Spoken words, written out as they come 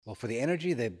Well, for the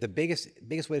energy, the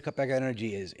biggest way to cut back on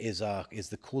energy is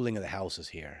the cooling of the houses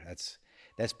here.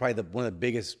 That's probably one of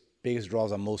the biggest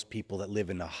draws on most people that live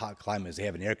in a hot climate is they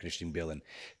have an air conditioning bill, and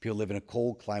people live in a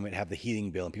cold climate have the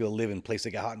heating bill, and people live in places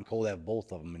that get hot and cold have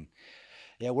both of them. And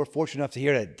yeah, we're fortunate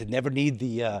enough to never need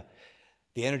the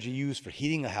energy used for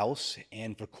heating a house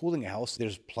and for cooling a house.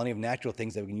 There's plenty of natural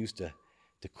things that we can use to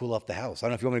cool off the house. I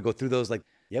don't know if you want me to go through those. Like,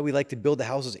 yeah, we like to build the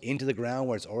houses into the ground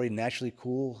where it's already naturally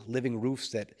cool, living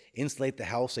roofs that insulate the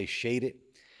house, they shade it.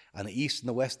 On the east and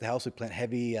the west of the house, we plant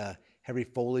heavy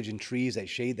foliage and trees that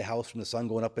shade the house from the sun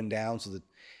going up and down. So that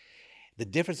the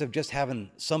difference of just having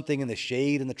something in the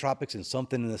shade in the tropics and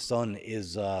something in the sun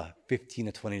is 15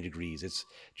 to 20 degrees. It's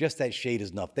just that shade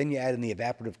is enough. Then you add in the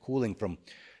evaporative cooling from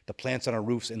the plants on our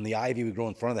roofs and the ivy we grow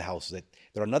in front of the house. That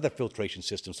there are another filtration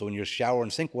system. So when your shower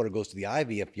and sink water goes to the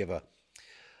ivy, if you have a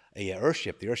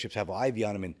earthship, the earthships have ivy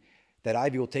on them, and that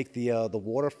ivy will take the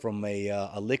water from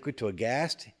a liquid to a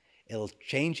gas. It'll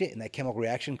change it, and that chemical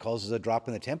reaction causes a drop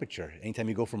in the temperature. Anytime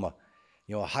you go from a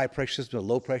high pressure system to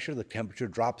low pressure, the temperature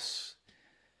drops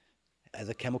as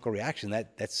a chemical reaction.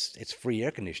 It's free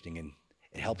air conditioning, and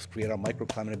it helps create our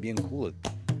microclimate of being cooler.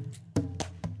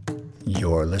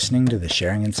 You're listening to the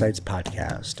Sharing Insights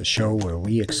podcast, a show where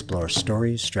we explore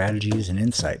stories, strategies, and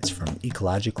insights from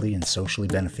ecologically and socially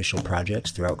beneficial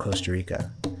projects throughout Costa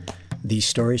Rica. These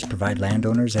stories provide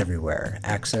landowners everywhere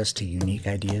access to unique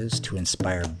ideas to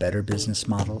inspire better business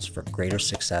models for greater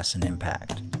success and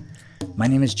impact. My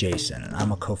name is Jason, and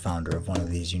I'm a co-founder of one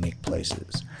of these unique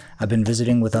places. I've been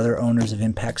visiting with other owners of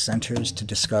impact centers to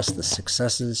discuss the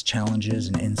successes, challenges,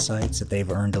 and insights that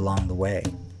they've earned along the way.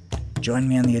 Join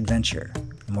me on the adventure.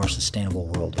 A more sustainable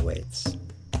world awaits.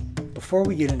 Before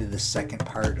we get into the second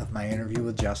part of my interview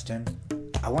with Justin,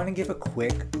 I want to give a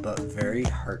quick but very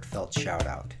heartfelt shout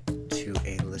out to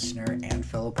a listener and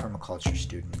fellow permaculture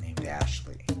student named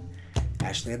Ashley.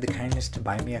 Ashley had the kindness to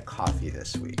buy me a coffee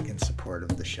this week in support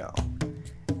of the show.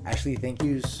 Ashley, thank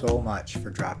you so much for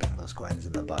dropping those coins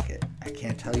in the bucket. I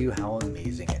can't tell you how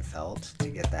amazing it felt to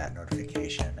get that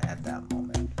notification at that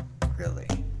moment. Really.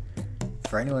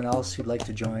 For anyone else who'd like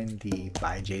to join the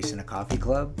Buy Jason a Coffee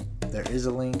Club, there is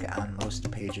a link on most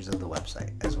pages of the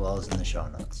website, as well as in the show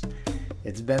notes.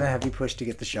 It's been a heavy push to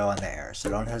get the show on the air, so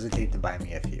don't hesitate to buy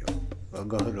me a few. They'll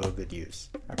go to a good use,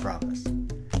 I promise.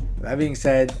 That being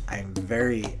said, I'm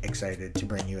very excited to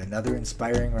bring you another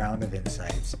inspiring round of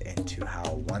insights into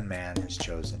how one man has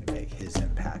chosen to make his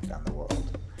impact on the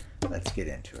world. Let's get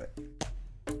into it.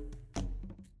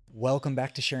 Welcome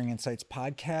back to Sharing Insights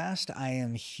podcast. I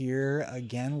am here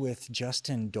again with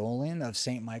Justin Dolan of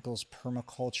St. Michael's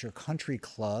Permaculture Country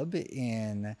Club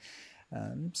in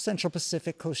Central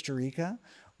Pacific, Costa Rica.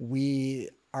 We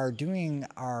are doing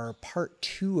our part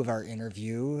 2 of our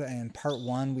interview. In part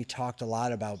 1, we talked a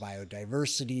lot about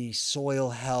biodiversity,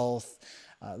 soil health,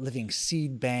 living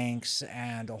seed banks,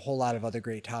 and a whole lot of other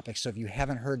great topics. So if you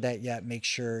haven't heard that yet, make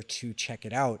sure to check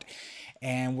it out.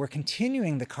 And we're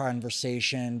continuing the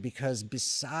conversation because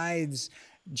besides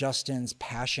Justin's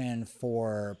passion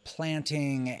for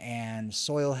planting and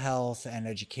soil health and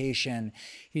education,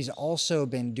 he's also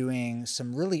been doing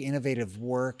some really innovative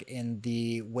work in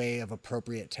the way of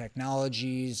appropriate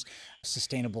technologies,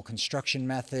 sustainable construction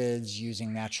methods,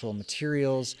 using natural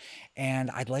materials.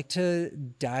 And I'd like to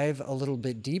dive a little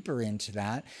bit deeper into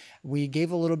that. We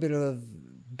gave a little bit of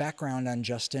background on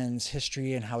Justin's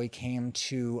history and how he came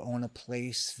to own a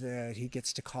place that he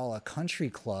gets to call a country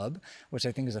club, which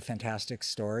I think is a fantastic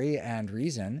story and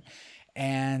reason.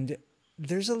 And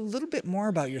there's a little bit more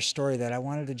about your story that I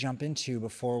wanted to jump into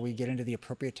before we get into the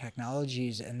appropriate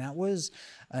technologies. And that was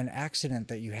an accident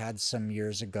that you had some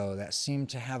years ago that seemed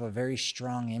to have a very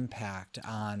strong impact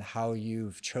on how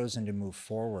you've chosen to move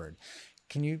forward.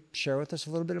 Can you share with us a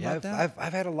little bit about that?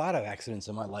 I've had a lot of accidents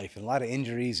in my life and a lot of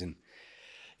injuries, and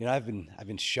I've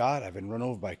been shot, I've been run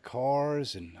over by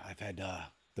cars, and I've had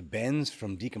the bends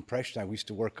from decompression. I used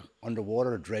to work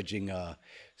underwater dredging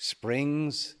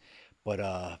springs,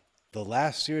 but the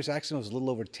last serious accident was a little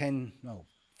over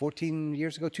 14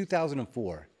 years ago,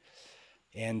 2004.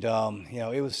 And,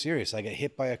 it was serious. I got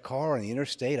hit by a car on the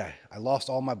interstate. I lost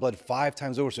all my blood 5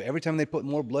 times over. So every time they put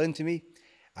more blood into me,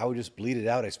 I would just bleed it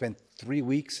out. I spent 3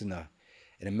 weeks in a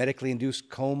medically induced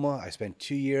coma. I spent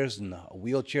 2 years in a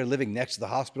wheelchair living next to the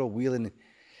hospital, wheeling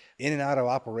in and out of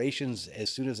operations as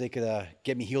soon as they could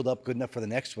get me healed up good enough for the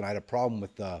next one. I had a problem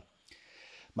with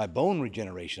my bone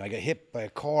regeneration. I got hit by a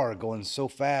car going so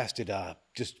fast, it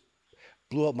just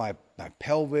blew up my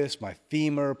pelvis, my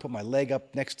femur, put my leg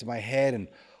up next to my head, and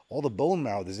all the bone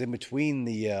marrow that's in between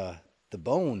the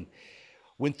bone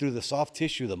went through the soft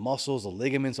tissue, the muscles, the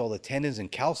ligaments, all the tendons,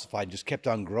 and calcified, just kept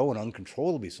on growing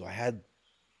uncontrollably. So I had,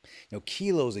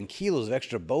 kilos and kilos of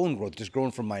extra bone growth just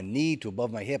growing from my knee to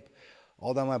above my hip,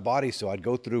 all down my body. So I'd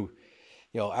go through,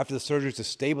 after the surgeries to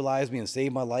stabilize me and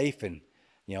save my life and,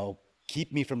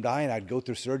 keep me from dying, I'd go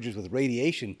through surgeries with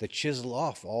radiation to chisel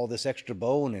off all this extra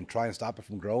bone and try and stop it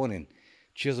from growing and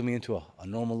chisel me into a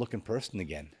normal looking person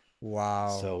again.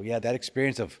 Wow. So yeah, that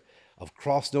experience of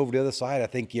crossing over the other side, I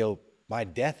think, my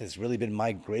death has really been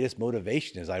my greatest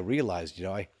motivation as I realized,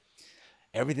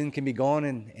 everything can be gone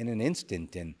in an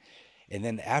instant. And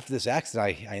then after this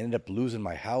accident, I ended up losing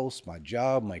my house, my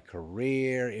job, my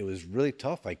career. It was really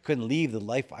tough. I couldn't leave the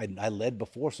life I led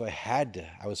before, so I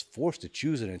was forced to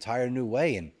choose an entire new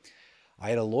way. And I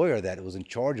had a lawyer that was in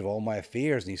charge of all my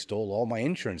affairs, and he stole all my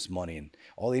insurance money and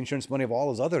all the insurance money of all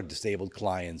his other disabled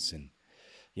clients. And,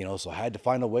 so I had to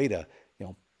find a way to,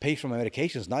 pay for my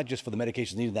medications, not just for the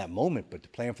medications needed in that moment, but to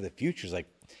plan for the future. It's like,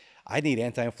 I need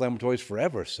anti-inflammatories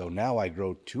forever. So now I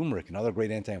grow turmeric and other great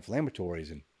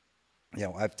anti-inflammatories. And,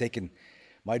 I've taken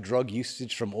my drug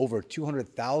usage from over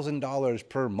 $200,000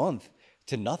 per month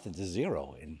to nothing, to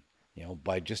zero. And,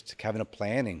 by just having a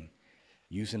plan and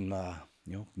using,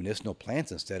 medicinal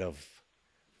plants instead of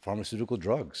pharmaceutical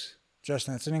drugs.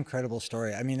 Justin, it's an incredible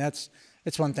story. I mean, it's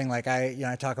one thing, like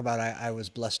I talk about, I was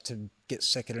blessed to get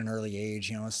sick at an early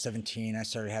age. I was 17, I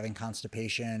started having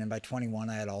constipation, and by 21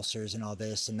 I had ulcers and all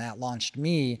this, and that launched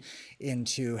me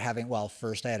into having,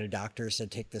 first I had a doctor who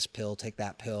said, take this pill, take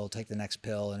that pill, take the next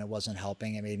pill, and it wasn't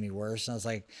helping. It made me worse. And I was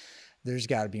like, there's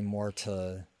got to be more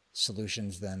to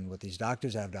solutions than what these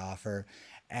doctors have to offer.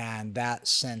 And that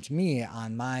sent me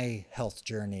on my health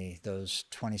journey those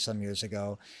 20 some years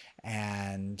ago.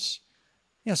 And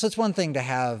so it's one thing to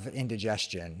have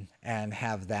indigestion and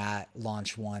have that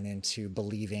launch one into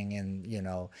believing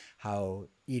in, how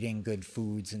eating good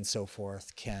foods and so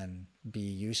forth can be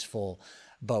useful.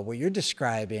 But what you're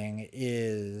describing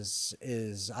is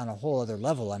on a whole other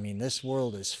level. I mean, this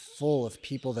world is full of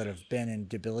people that have been in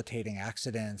debilitating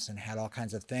accidents and had all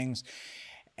kinds of things.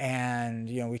 And,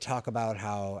 we talk about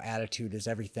how attitude is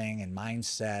everything and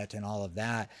mindset and all of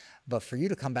that. But for you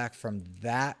to come back from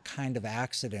that kind of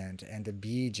accident and to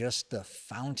be just the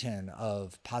fountain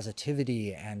of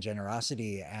positivity and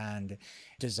generosity and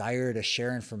desire to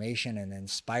share information and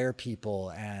inspire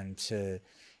people and to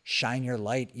shine your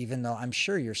light, even though I'm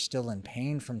sure you're still in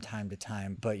pain from time to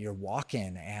time, but you're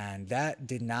walking, and that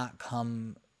did not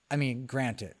come. I mean,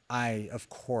 granted, of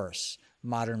course,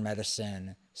 modern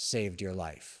medicine saved your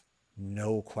life.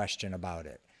 No question about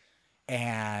it.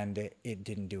 And it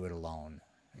didn't do it alone.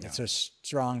 No. It's a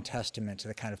strong testament to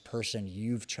the kind of person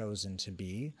you've chosen to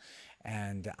be.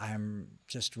 And I'm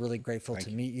just really grateful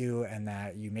to meet you, and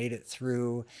that you made it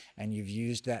through, and you've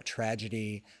used that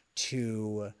tragedy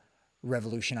to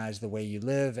revolutionize the way you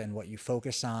live and what you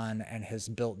focus on, and has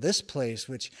built this place,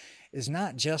 which is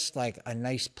not just like a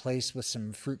nice place with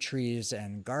some fruit trees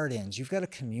and gardens. You've got a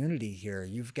community here.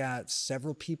 You've got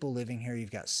several people living here.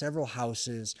 You've got several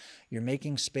houses. You're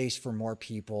making space for more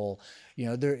people.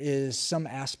 There is some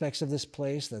aspects of this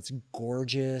place that's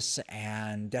gorgeous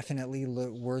and definitely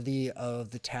worthy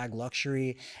of the tag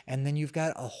luxury. And then you've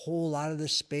got a whole lot of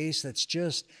this space that's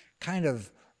just kind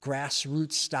of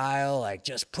grassroots style, like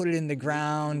just put it in the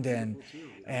ground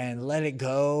and let it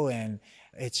go. And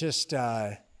it's just,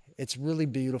 it's really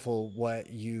beautiful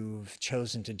what you've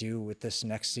chosen to do with this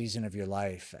next season of your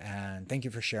life. And thank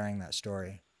you for sharing that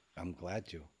story. I'm glad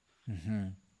to.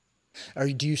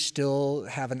 Mm-hmm. Do you still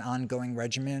have an ongoing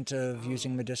regimen of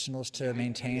using medicinals to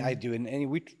maintain? I do. And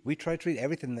we try to treat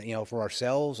everything, for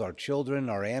ourselves, our children,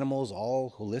 our animals,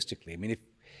 all holistically. I mean,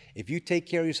 if you take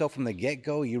care of yourself from the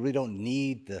get-go, you really don't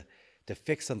need to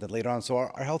fix something later on. So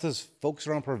our health is focused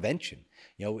around prevention.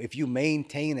 If you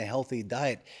maintain a healthy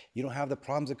diet, you don't have the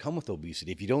problems that come with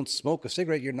obesity. If you don't smoke a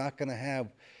cigarette, you're not going to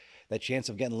have that chance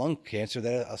of getting lung cancer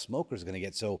that a smoker is going to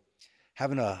get. So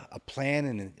having a plan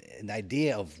and an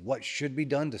idea of what should be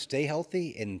done to stay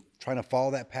healthy and trying to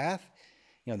follow that path,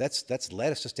 that's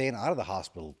led us to staying out of the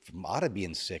hospital, from out of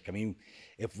being sick. I mean,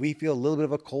 if we feel a little bit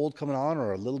of a cold coming on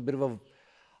or a little bit of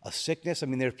a sickness, I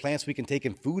mean, there's plants we can take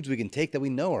and foods we can take that we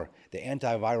know are the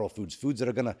antiviral foods that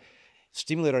are going to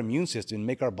stimulate our immune system and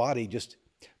make our body just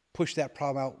push that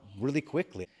problem out really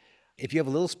quickly. If you have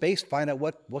a little space, find out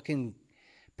what can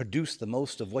produce the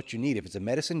most of what you need. If it's a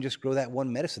medicine, just grow that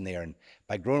one medicine there. And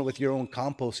by growing it with your own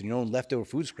compost and your own leftover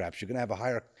food scraps, you're going to have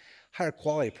a higher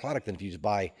quality product than if you just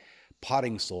buy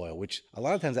potting soil, which a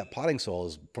lot of times that potting soil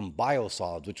is from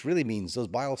biosolids, which really means those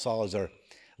biosolids are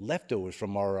leftovers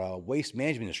from our waste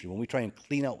management industry. When we try and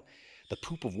clean out the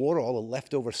poop of water, all the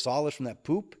leftover solids from that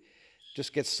poop,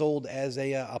 just gets sold as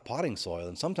a potting soil,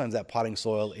 and sometimes that potting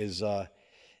soil is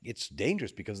it's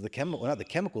dangerous because of the chemical, well, not the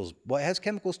chemicals, well, it has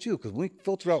chemicals too, because when we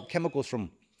filter out chemicals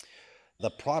from the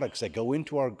products that go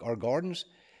into our gardens,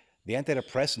 the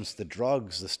antidepressants, the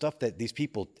drugs, the stuff that these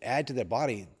people add to their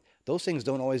body, those things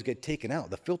don't always get taken out.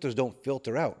 The filters don't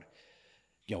filter out,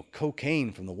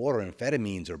 cocaine from the water,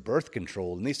 amphetamines, or birth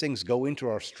control, and these things go into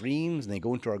our streams and they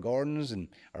go into our gardens and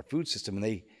our food system,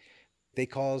 and they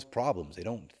cause problems. They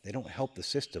don't help the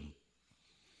system.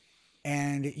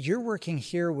 And you're working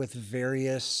here with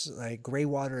various like gray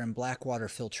water and black water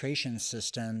filtration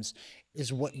systems.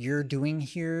 Is what you're doing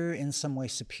here in some way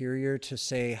superior to,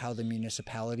 say, how the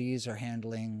municipalities are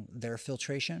handling their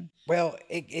filtration? Well,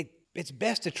 it's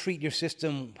best to treat your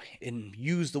system and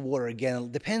use the water again.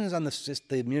 It depends on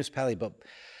the municipality, but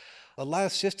a lot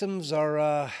of systems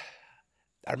are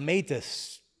made to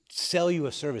sell you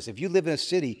a service. If you live in a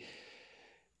city,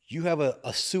 you have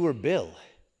a sewer bill.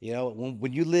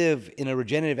 When you live in a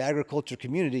regenerative agriculture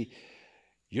community,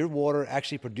 your water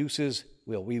actually produces,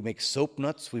 we make soap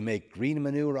nuts, we make green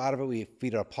manure out of it, we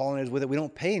feed our pollinators with it, we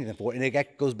don't pay anything for it, and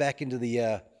it goes back into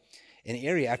an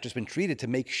area after it's been treated to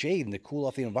make shade and to cool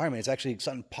off the environment. It's actually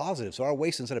something positive. So our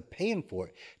waste, instead of paying for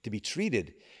it to be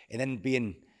treated and then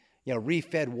being,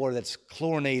 refed water that's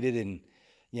chlorinated and,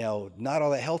 not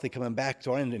all that healthy, coming back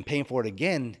to our end and paying for it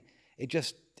again,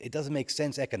 it doesn't make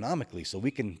sense economically. So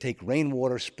we can take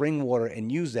rainwater, spring water,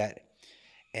 and use that.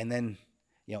 And then,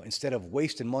 instead of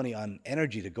wasting money on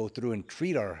energy to go through and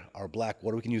treat our black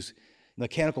water, we can use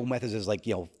mechanical methods as like,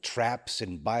 traps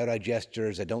and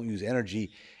biodigesters that don't use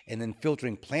energy, and then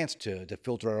filtering plants to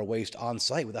filter our waste on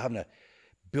site without having to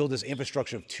build this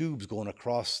infrastructure of tubes going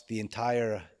across the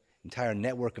entire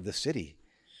network of the city.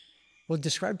 Well,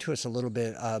 describe to us a little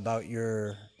bit about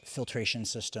your filtration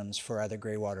systems for either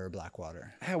gray water or black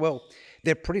water. Well,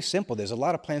 they're pretty simple. There's a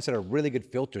lot of plants that are really good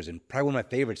filters, and probably one of my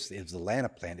favorites is the Lana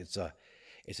plant. It's a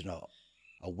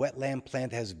wetland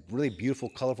plant that has really beautiful,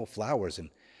 colorful flowers. And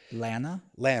Lana,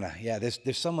 yeah.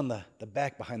 There's some on the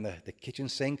back behind the kitchen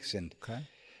sinks, and okay.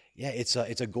 Yeah, it's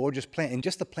a gorgeous plant. And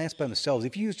just the plants by themselves,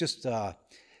 if you use just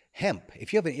hemp,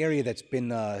 if you have an area that's been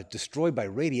destroyed by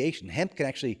radiation, hemp can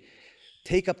actually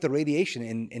take up the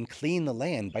radiation and clean the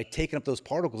land by taking up those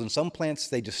particles. And some plants,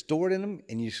 they just store it in them,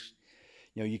 and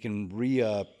you can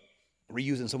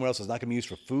reuse it somewhere else. It's not going to be used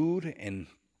for food. And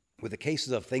with the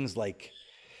cases of things like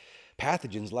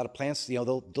pathogens, a lot of plants,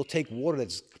 they'll take water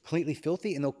that's completely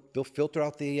filthy, and they'll filter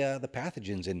out the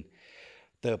pathogens. And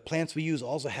the plants we use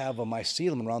also have a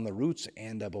mycelium around the roots,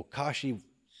 and bokashi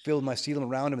filled mycelium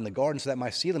around them in the garden. So that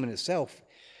mycelium in itself,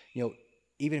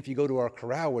 even if you go to our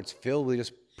corral where it's filled with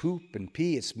just poop and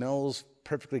pee, it smells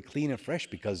perfectly clean and fresh,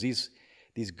 because these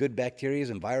good bacteria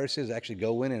and viruses actually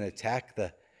go in and attack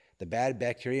the bad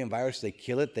bacteria and viruses. They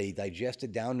kill it, they digest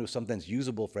it down to something that's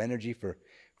usable for energy for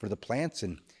the plants,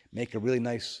 and make a really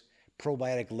nice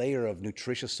probiotic layer of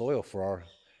nutritious soil for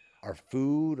our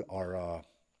food, our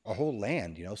whole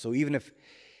land. So even if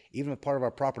part of our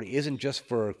property isn't just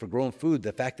for growing food,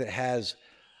 the fact that it has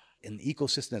an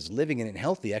ecosystem that's living in it and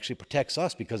healthy actually protects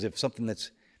us, because if something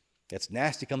that's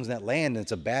nasty comes in that land and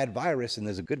it's a bad virus and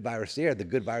there's a good virus there, the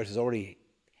good virus is already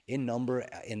in number,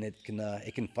 and it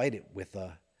can fight it with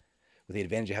the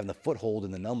advantage of having the foothold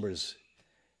in the numbers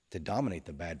to dominate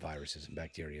the bad viruses and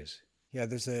bacteria. Yeah,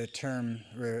 there's a term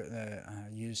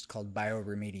used called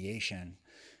bioremediation.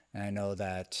 And I know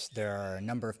that there are a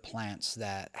number of plants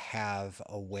that have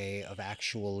a way of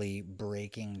actually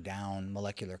breaking down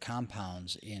molecular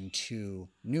compounds into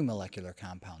new molecular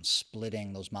compounds,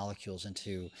 splitting those molecules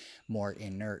into more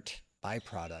inert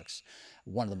byproducts.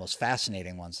 One of the most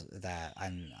fascinating ones that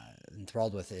I'm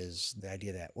enthralled with is the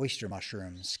idea that oyster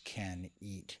mushrooms can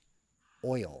eat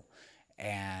oil,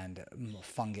 and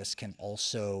fungus can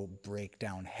also break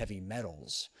down heavy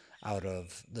metals out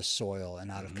of the soil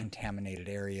and out of contaminated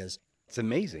areas. It's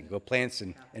amazing what plants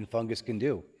and fungus can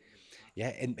do. Yeah,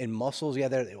 and mussels,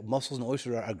 mussels and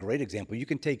oysters are a great example. You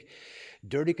can take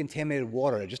dirty, contaminated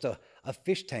water, just a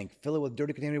fish tank, fill it with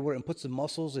dirty, contaminated water, and put some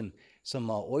mussels and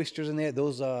some oysters in there.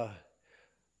 Those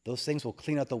things will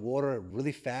clean out the water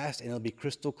really fast, and it'll be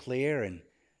crystal clear. And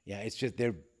yeah, it's just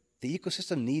the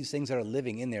ecosystem needs things that are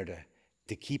living in there to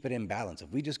keep it in balance. If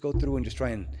we just go through and just try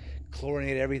and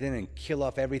chlorinate everything and kill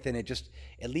off everything,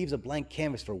 it leaves a blank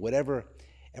canvas for whatever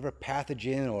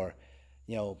pathogen or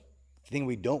thing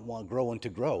we don't want growing to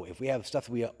grow. If we have stuff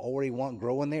we already want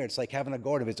growing there, it's like having a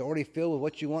garden. If it's already filled with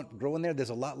what you want growing there, there's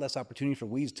a lot less opportunity for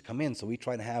weeds to come in. So we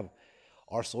try to have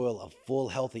our soil a full,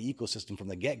 healthy ecosystem from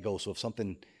the get-go. So if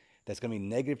something that's going to be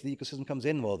negative to the ecosystem comes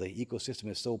in, well, the ecosystem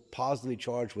is so positively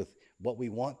charged with what we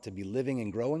want to be living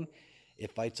and growing,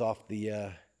 it fights off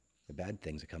the bad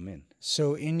things that come in.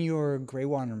 So, in your gray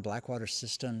water and black water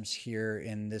systems here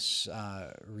in this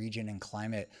region and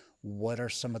climate, what are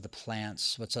some of the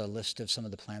plants? What's a list of some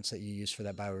of the plants that you use for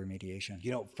that bioremediation?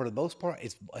 For the most part,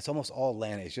 it's almost all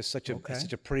land. It's just such a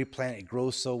pretty plant. It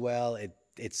grows so well. It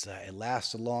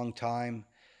lasts a long time.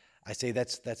 I say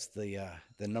that's the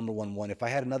number one. If I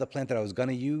had another plant that I was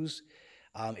gonna use,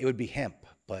 it would be hemp.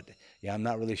 But yeah, I'm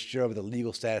not really sure of the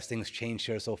legal status. Things change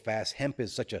here so fast. Hemp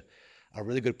is such a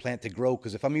really good plant to grow,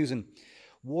 because if I'm using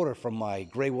water from my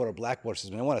gray water, black water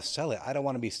system, and I want to sell it, I don't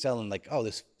want to be selling like, oh,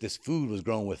 this food was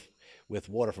grown with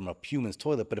water from a human's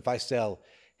toilet. But if I sell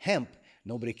hemp,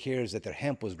 nobody cares that their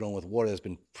hemp was grown with water that's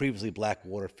been previously black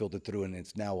water filtered through, and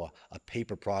it's now a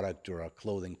paper product or a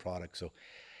clothing product. So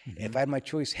if I had my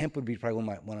choice, hemp would be probably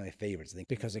one of my favorites, I think.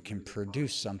 Because it can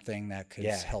produce something that could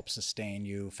help sustain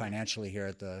you financially here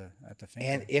at the finger.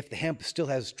 And if the hemp still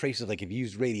has traces, like if you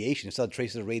use radiation, it still has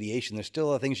traces of radiation, there's still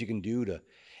other things you can do to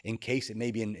encase it,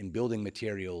 maybe in building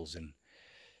materials and.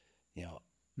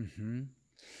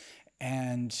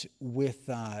 And with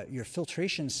your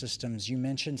filtration systems, you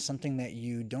mentioned something that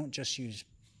you don't just use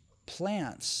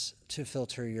plants to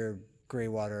filter your gray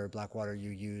water or black water, you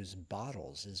use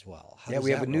bottles as well. How does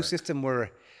we have that a new work? system where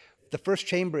the first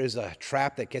chamber is a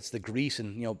trap that gets the grease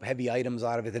and heavy items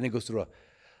out of it. Then it goes through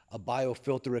a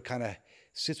biofilter. It kind of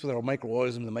sits with our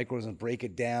microorganisms. The microorganisms break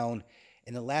it down,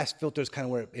 and the last filter is kind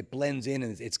of where it blends in,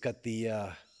 and it's got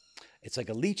it's like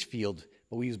a leach field.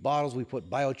 But we use bottles. We put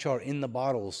biochar in the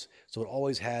bottles, so it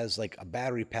always has like a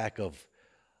battery pack of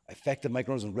effective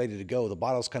microorganisms ready to go. The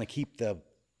bottles kind of keep the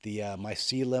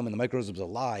mycelium and the microorganisms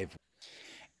alive.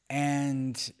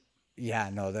 And yeah,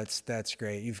 no, that's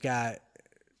great. You've got,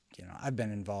 I've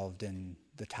been involved in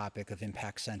the topic of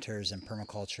impact centers and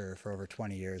permaculture for over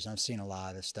 20 years. I've seen a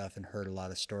lot of stuff and heard a lot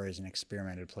of stories and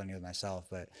experimented plenty with myself,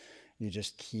 but you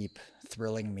just keep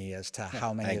thrilling me as to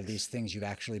how many of these things you've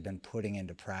actually been putting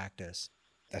into practice.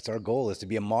 That's our goal, is to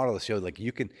be a model to show like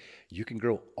you can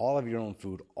grow all of your own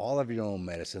food, all of your own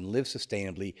medicine, live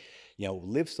sustainably,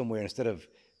 live somewhere instead of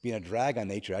being a drag on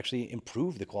nature, actually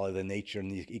improve the quality of the nature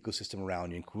and the ecosystem around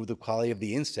you, improve the quality of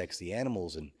the insects, the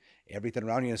animals, and everything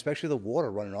around you, and especially the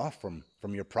water running off from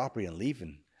your property and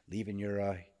leaving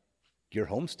your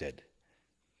homestead.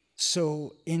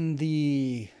 So in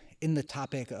the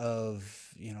topic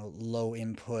of low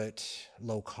input,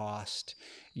 low cost,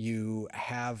 you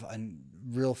have a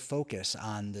real focus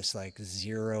on this like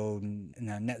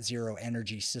net zero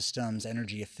energy systems,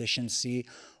 energy efficiency.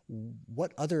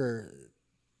 What other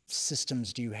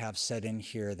systems do you have set in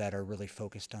here that are really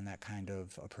focused on that kind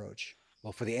of approach?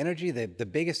 Well, for the energy, the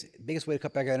biggest way to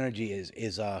cut back on energy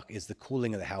is the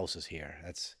cooling of the houses here.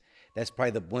 That's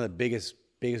probably one of the biggest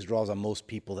draws on most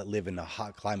people that live in a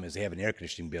hot climate is they have an air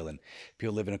conditioning bill, and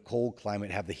people live in a cold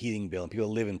climate have the heating bill, and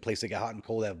people live in places that get hot and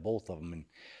cold have both of them. And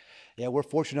yeah, we're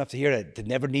fortunate enough to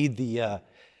never need the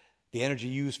energy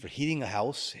used for heating a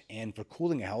house, and for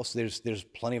cooling a house, there's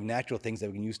plenty of natural things that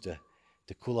we can use to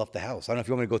cool off the house. I don't know if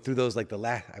you want me to go through those like the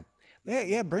last.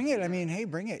 Yeah, bring it. I mean, hey,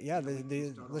 bring it. Yeah,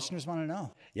 the listeners want to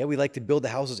know. Yeah, we like to build the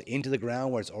houses into the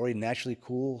ground where it's already naturally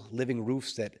cool, living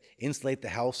roofs that insulate the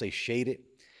house, they shade it.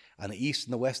 On the east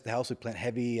and the west of the house, we plant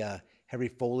heavy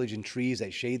foliage and trees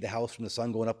that shade the house from the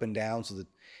sun going up and down. So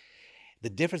the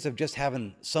difference of just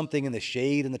having something in the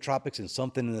shade in the tropics and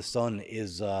something in the sun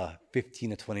is 15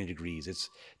 to 20 degrees. It's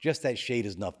just that shade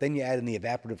is enough. Then you add in the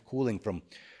evaporative cooling from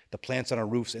the plants on our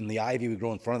roofs and the ivy we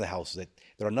grow in front of the house. That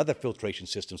there are another filtration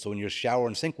system. So when your shower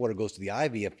and sink water goes to the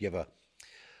ivy, if you have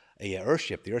a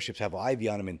earthship, the earthships have ivy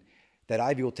on them, and that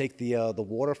ivy will take the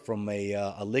water from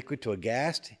a liquid to a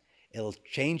gas. It'll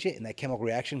change it, and that chemical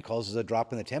reaction causes a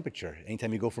drop in the temperature.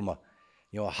 Anytime you go from a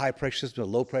high pressure system to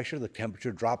low pressure, the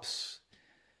temperature drops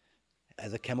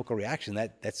as a chemical reaction.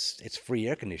 It's free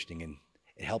air conditioning, and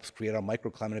it helps create our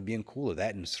microclimate of being cooler.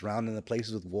 That and surrounding the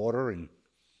places with water and.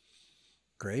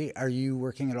 Great. Are you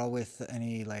working at all with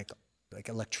any like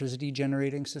electricity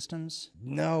generating systems?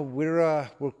 No, we're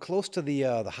close to the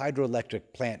hydroelectric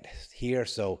plant here,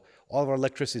 so all of our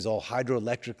electricity is all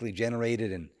hydroelectrically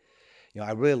generated, and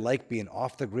I really like being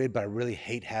off the grid, but I really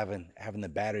hate having the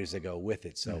batteries that go with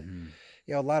it. So,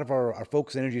 a lot of our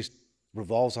focus energy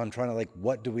revolves on trying to like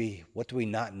what do we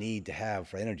not need to have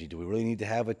for energy? Do we really need to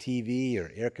have a TV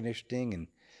or air conditioning? And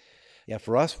yeah,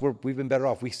 for us, we've been better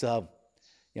off. We still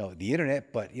have the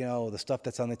internet, but the stuff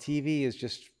that's on the TV is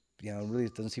just really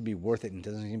doesn't seem to be worth it, and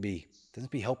doesn't seem to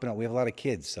be helping out. We have a lot of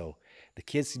kids, so the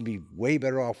kids seem to be way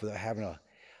better off without having a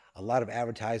lot of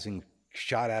advertising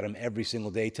shot at them every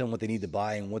single day, telling them what they need to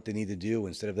buy and what they need to do,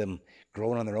 instead of them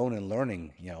growing on their own and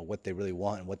learning what they really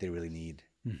want and what they really need.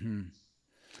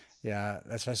 Yeah,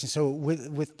 that's fascinating. So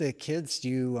with the kids, do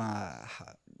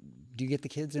you get the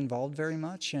kids involved very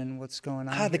much in what's going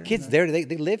on The here? kids there, they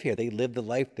live here. They live the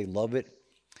life. They love it.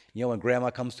 When grandma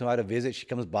comes to visit, she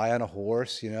comes by on a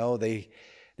horse.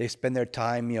 They spend their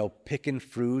time, picking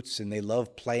fruits, and they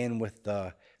love playing with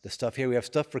the stuff here. We have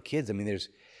stuff for kids. I mean,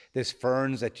 there's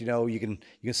ferns that you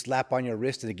can slap on your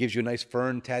wrist, and it gives you a nice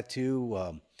fern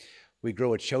tattoo. We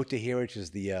grow a chota here, which is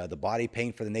the body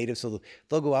paint for the natives. So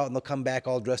they'll go out and they'll come back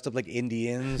all dressed up like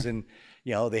Indians, and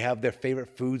they have their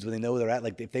favorite foods when they know where they're at.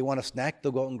 Like if they want a snack,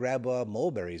 they'll go out and grab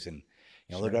mulberries, and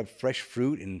they'll grab fresh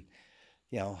fruit, and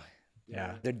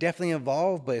Yeah. they're definitely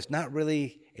involved, but it's not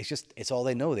really. It's all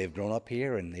they know. They've grown up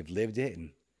here and they've lived it,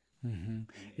 and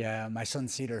Yeah, my son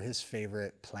Cedar, his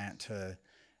favorite plant to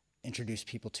introduce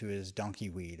people to is donkey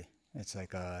weed. It's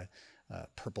like a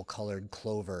purple colored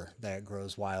clover that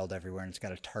grows wild everywhere, and it's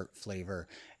got a tart flavor.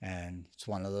 And it's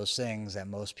one of those things that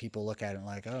most people look at and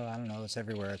like, oh, I don't know, it's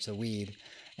everywhere. It's a weed.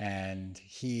 And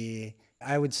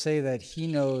I would say that he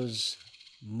knows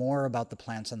more about the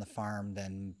plants on the farm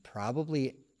than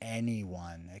probably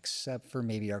anyone except for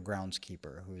maybe our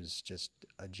groundskeeper, who's just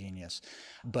a genius.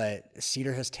 But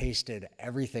Cedar has tasted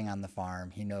everything on the farm.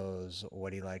 He knows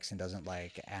what he likes and doesn't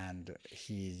like, and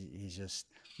he just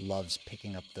loves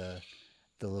picking up the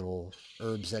little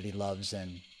herbs that he loves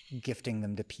and gifting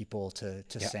them to people to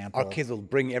sample. our kids will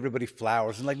bring everybody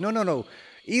flowers and like, no,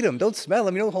 eat them. Don't smell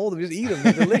them. You don't hold them. Just eat them.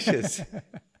 They're delicious.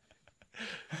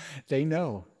 They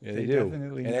know. Yeah, they do.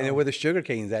 definitely And know. then where the sugar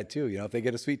cane's at too. If they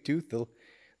get a sweet tooth, they'll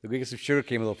go get some sugar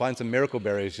cane. They'll find some miracle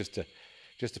berries just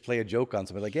to play a joke on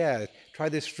somebody. Like, yeah, try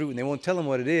this fruit, and they won't tell them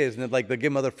what it is. And then they'll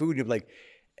give them other food, and you're like,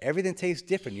 everything tastes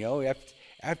different.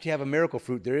 After you have a miracle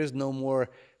fruit, there is no more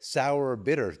sour or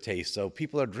bitter taste. So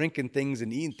people are drinking things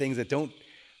and eating things that don't,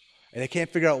 and they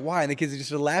can't figure out why. And the kids are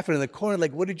just laughing in the corner,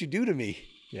 like, what did you do to me?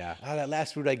 Yeah. That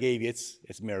last fruit I gave you,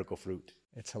 it's miracle fruit.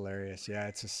 It's hilarious. Yeah,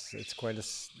 it's quite a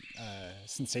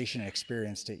sensation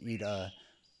experience to eat a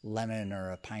lemon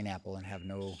or a pineapple and have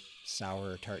no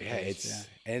sour or tart Yeah, taste.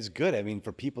 and it's good. I mean,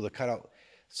 for people to cut out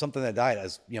something that diet,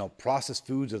 as processed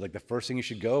foods are like the first thing you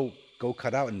should go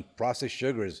cut out, and processed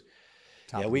sugars.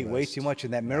 Top Yeah, of we the eat way list. too much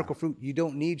in that miracle fruit. You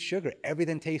don't need sugar.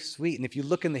 Everything tastes sweet. And if you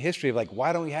look in the history of like,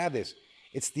 why don't we have this?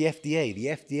 It's the FDA. The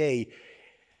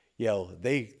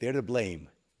FDA, they're to blame.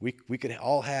 We could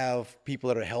all have people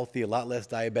that are healthy, a lot less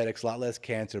diabetics, a lot less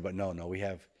cancer, but no, we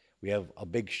have a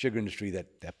big sugar industry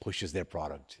that pushes their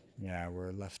product. Yeah,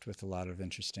 we're left with a lot of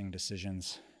interesting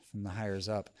decisions from the hires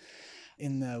up.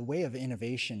 In the way of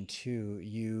innovation, too,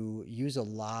 you use a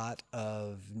lot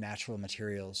of natural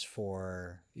materials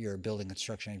for your building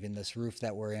construction. Even this roof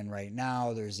that we're in right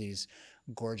now, there's these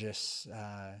gorgeous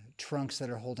trunks that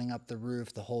are holding up the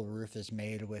roof. The whole roof is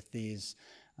made with these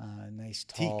nice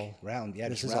tall Teak, round, yeah,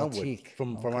 This just is all round wood teak.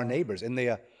 from our neighbors. And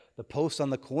the posts on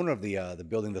the corner of the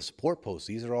building, the support posts,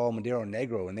 these are all Madero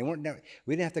Negro, and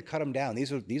we didn't have to cut them down.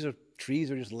 These are trees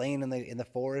that are just laying in the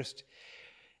forest,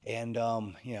 and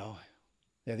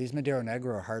Yeah, these Madero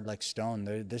Negro are hard like stone.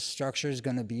 This structure is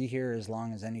going to be here as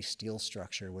long as any steel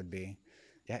structure would be.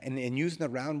 yeah, and using the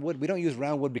round wood, we don't use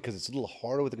round wood because it's a little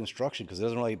harder with the construction because it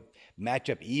doesn't really match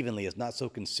up evenly. It's not so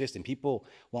consistent. People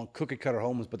want cookie cutter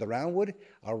homes, but our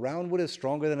round wood is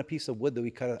stronger than a piece of wood that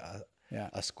we cut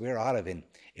a square out of. And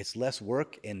it's less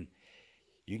work, and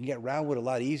you can get round wood a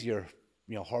lot easier,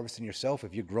 harvesting yourself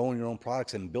if you're growing your own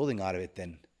products and building out of it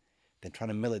than trying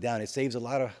to mill it down. It saves a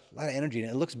lot of energy,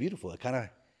 and it looks beautiful. It kind of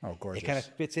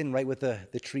gorgeous. fits in right with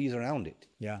the trees around it.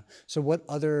 Yeah. So what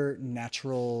other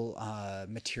natural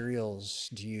materials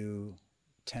do you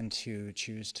tend to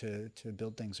choose to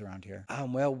build things around here?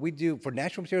 Well, we do for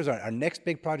natural materials. Our next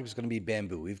big project is going to be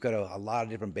bamboo. We've got a lot of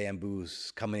different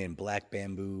bamboos coming in, black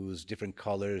bamboos, different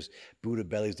colors, Buddha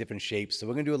bellies, different shapes. So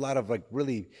we're going to do a lot of like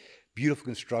really beautiful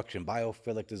construction,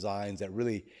 biophilic designs that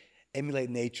really emulate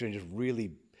nature and just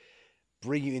really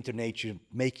bring you into nature,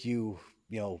 make you,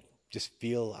 just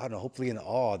feel, I don't know, hopefully in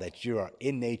awe that you are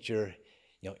in nature,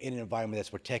 in an environment that's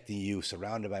protecting you,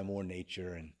 surrounded by more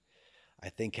nature. And I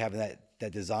think having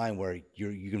that design where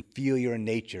you can feel you're in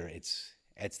nature,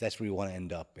 that's where you want to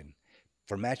end up. And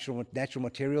for natural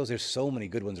materials, there's so many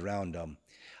good ones around. A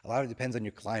lot of it depends on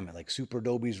your climate. Like super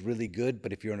adobe is really good,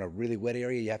 but if you're in a really wet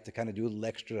area, you have to kind of do a little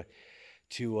extra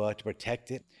to protect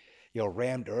it.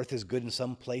 Rammed earth is good in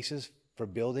some places for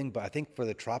building, but I think for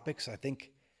the tropics, I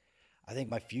think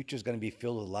my future is going to be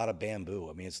filled with a lot of bamboo.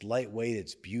 I mean, it's lightweight,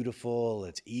 it's beautiful,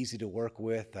 it's easy to work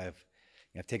with. I've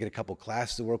taken a couple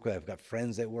classes to work with. I've got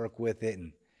friends that work with it,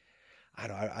 and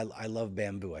I love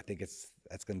bamboo. I think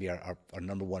that's going to be our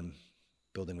number one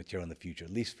building material in the future,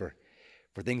 at least for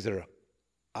things that are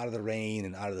out of the rain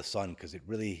and out of the sun, because it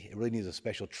really needs a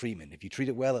special treatment. If you treat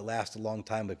it well, it lasts a long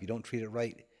time, but if you don't treat it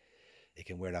right, it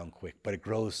can wear down quick. But it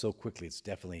grows so quickly, it's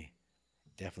definitely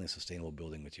a sustainable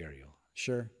building material.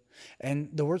 Sure. And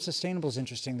the word sustainable is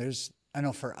interesting. I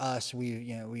know for us,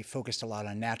 we focused a lot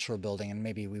on natural building, and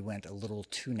maybe we went a little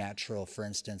too natural. For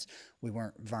instance, we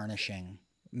weren't varnishing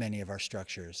many of our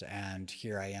structures, and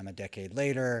here I am a decade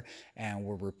later, and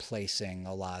we're replacing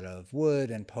a lot of wood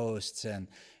and posts, and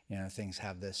things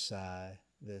have this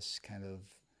kind of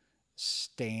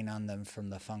stain on them from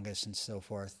the fungus and so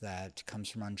forth that comes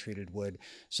from untreated wood.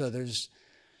 So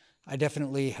I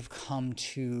definitely have come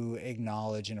to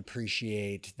acknowledge and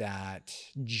appreciate that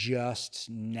just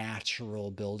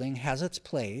natural building has its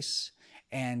place,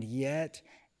 and yet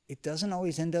it doesn't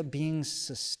always end up being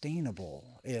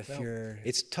sustainable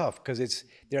It's tough, because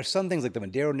there are some things like the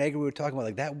Madero Negro we were talking about,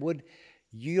 like that wood,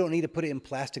 you don't need to put it in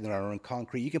plastic or in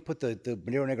concrete. You can put the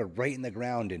Madero Negro right in the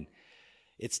ground, and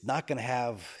it's not going to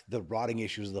have the rotting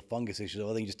issues or the fungus issues.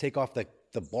 Or you just take off the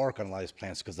bark on a lot of these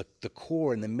plants, because the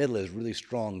core in the middle is really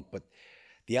strong, but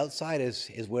the outside is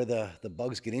where the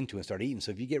bugs get into and start eating.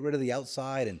 So if you get rid of the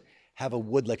outside and have a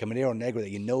wood like a Madero Negro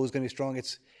that you know is going to be strong,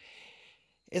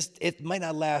 it might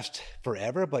not last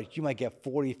forever, but you might get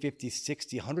 40, 50,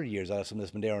 60, 100 years out of some of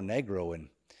this Madero Negro. And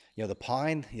the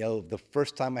pine, the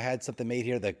first time I had something made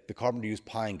here, the carpenter used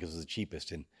pine because it was the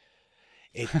cheapest, and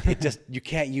it just, you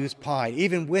can't use pine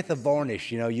even with a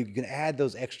varnish. You can add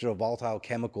those extra volatile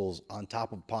chemicals on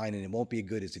top of pine, and it won't be as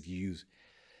good as if you use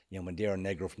Madero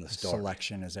Negro from the start.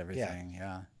 Selection is everything.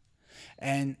 Yeah.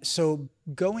 And so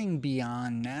going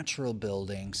beyond natural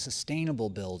building, sustainable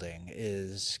building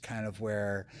is kind of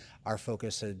where our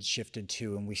focus had shifted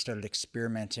to, and we started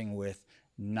experimenting with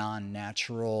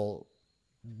non-natural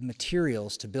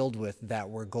materials to build with that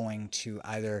were going to,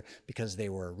 either because they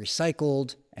were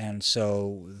recycled, and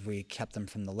so we kept them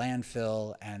from the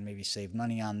landfill and maybe save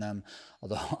money on them,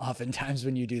 although oftentimes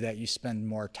when you do that, you spend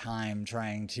more time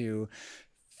trying to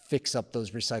fix up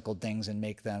those recycled things and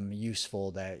make them useful,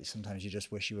 that sometimes you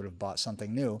just wish you would have bought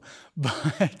something new.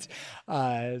 But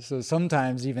so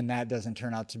sometimes even that doesn't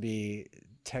turn out to be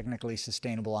technically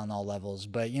sustainable on all levels.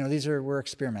 But we're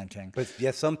experimenting. But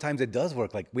yeah, sometimes it does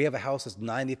work. Like we have a house that's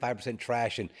 95%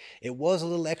 trash, and it was a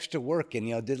little extra work,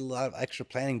 and did a lot of extra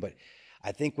planning. But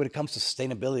I think when it comes to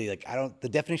sustainability, the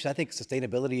definition I think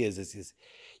sustainability is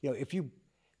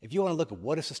if you want to look at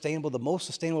what is sustainable, the most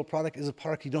sustainable product is a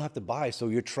product you don't have to buy. So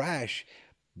your trash,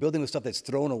 building with stuff that's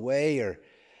thrown away or,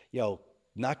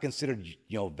 not considered,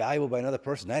 valuable by another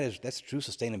person, that's true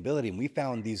sustainability. And we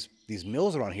found these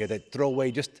mills around here that throw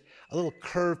away just a little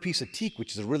curved piece of teak,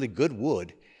 which is a really good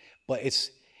wood, but it's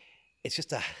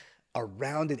just a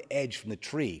rounded edge from the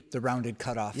tree. The rounded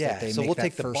cutoff. Yeah, that they so make we'll that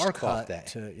take the first bark off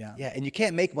cut that. Yeah, and you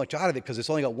can't make much out of it because it's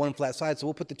only got one flat side. So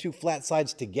we'll put the two flat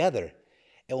sides together,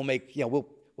 and we'll make,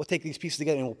 we'll take these pieces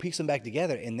together and we'll piece them back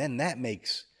together, and then that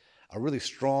makes a really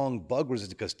strong bug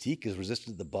resistant, because teak is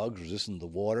resistant to the bugs, resistant to the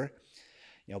water.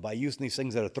 By using these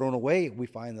things that are thrown away, we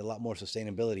find a lot more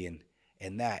sustainability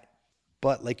in that.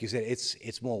 But like you said,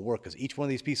 it's more work, because each one of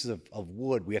these pieces of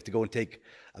wood, we have to go and take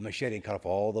a machete and cut off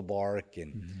all the bark,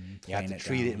 and you have to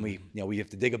treat it, and we have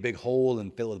to dig a big hole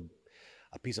and fill it with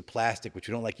a piece of plastic, which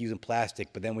we don't like using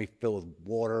plastic, but then we fill with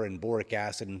water and boric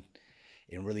acid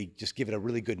and really just give it a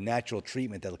really good natural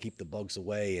treatment that'll keep the bugs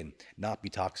away and not be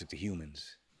toxic to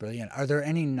humans. Brilliant. Are there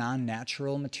any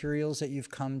non-natural materials that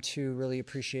you've come to really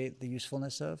appreciate the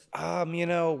usefulness of?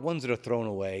 Ones that are thrown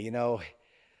away.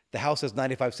 The house has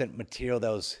 95% material that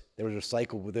was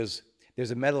recycled.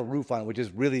 There's a metal roof on it, which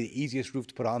is really the easiest roof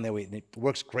to put on there. And it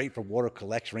works great for water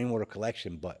collection, rainwater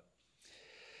collection. But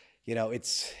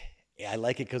I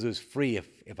like it because it was free.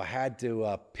 If I had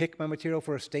to pick my material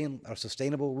for a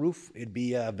sustainable roof, it'd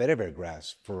be vetiver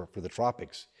grass for the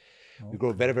tropics. We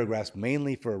grow vetiver grass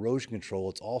mainly for erosion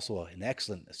control. It's also an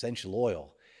excellent essential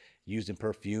oil used in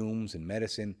perfumes and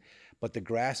medicine. But the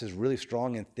grass is really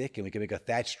strong and thick, and we can make a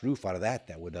thatched roof out of that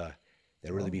would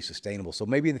really be sustainable. So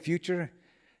maybe in the future,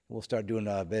 we'll start doing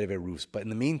vetiver roofs. But in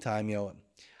the meantime,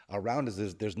 around us,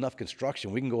 there's enough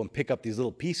construction. We can go and pick up these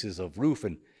little pieces of roof,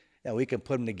 and we can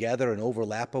put them together and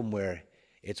overlap them where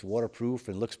it's waterproof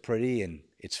and looks pretty and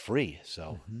it's free.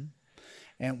 So. Mm-hmm.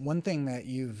 And one thing that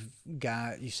you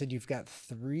said you've got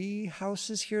 3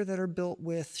 houses here that are built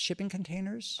with shipping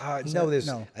containers? There's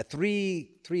 3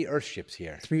 earth ships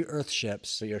here. 3 earth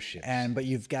ships. 3 earth ships. But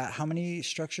you've got how many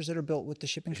structures that are built with the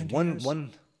shipping containers?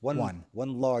 One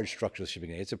large structure with shipping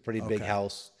containers. It's a pretty big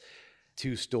house,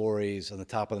 2 stories on the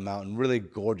top of the mountain. Really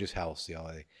gorgeous house.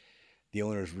 The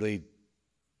owners really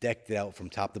decked it out from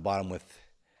top to bottom with,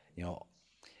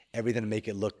 everything to make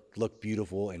it look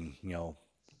beautiful, and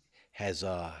has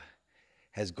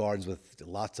gardens with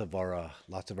lots of our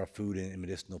food and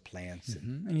medicinal plants.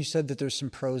 And you said that there's some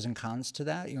pros and cons to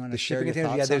that. You want to The share shipping your containers,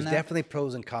 thoughts yeah, there's on that? definitely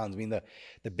pros and cons. I mean,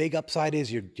 the big upside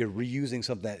is you're reusing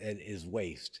something that is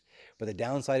waste. But the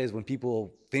downside is when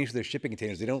people finish their shipping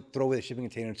containers, they don't throw away the shipping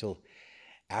container until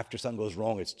after something goes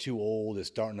wrong. It's too old. It's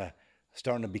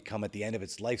starting to become at the end of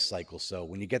its life cycle. So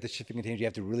when you get the shipping containers, you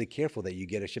have to be really careful that you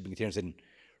get a shipping container in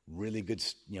really good,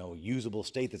 usable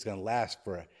state that's going to last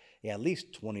for at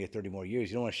least 20 or 30 more years.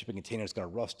 You don't want a shipping container that's going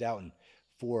to rust out in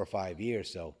 4 or 5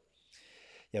 years. So,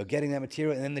 getting that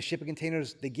material, and then the shipping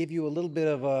containers, they give you a little bit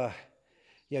of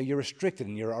you're restricted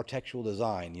in your architectural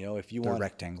design. If you They're want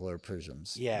rectangular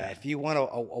prisms. if you want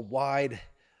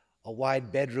a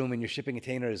wide bedroom and your shipping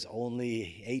container is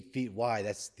only 8 feet wide,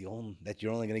 that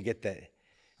you're only going to get that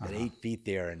 8 feet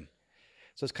there, and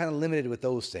so it's kind of limited with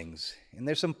those things. And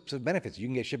there's some benefits. You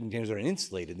can get shipping containers that are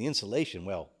insulated. The insulation,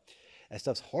 well, that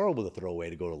stuff's horrible to throw away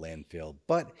to go to landfill.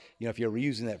 But if you're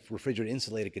reusing that refrigerated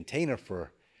insulated container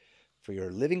for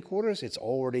your living quarters, it's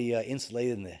already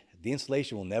insulated, and the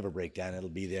insulation will never break down. It'll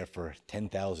be there for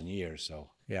 10,000 years. So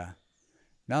Yeah.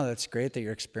 No, that's great that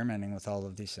you're experimenting with all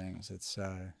of these things.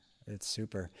 It's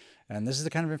super. And this is the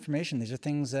kind of information, these are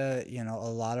things that, a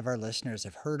lot of our listeners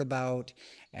have heard about,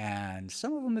 and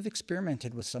some of them have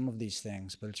experimented with some of these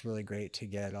things, but it's really great to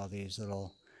get all these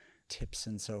little tips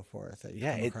and so forth that you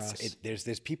come across.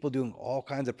 There's people doing all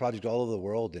kinds of projects all over the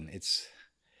world, and it's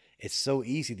so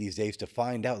easy these days to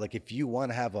find out. Like if you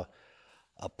want to have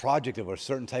a project of a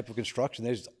certain type of construction,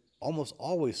 there's almost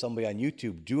always somebody on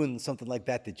YouTube doing something like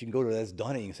that you can go to that's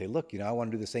done it. You can say, look, I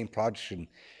want to do the same project. And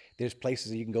there's places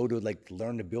that you can go to like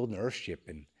learn to build an earthship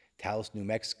in Taos, New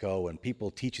Mexico, and people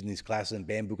teaching these classes in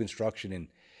bamboo construction and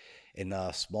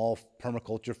in small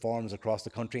permaculture farms across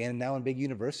the country, and now in big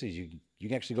universities. You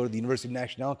can actually go to the University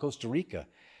Nacional in Costa Rica,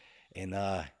 and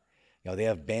they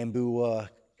have bamboo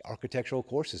architectural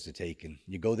courses to take, and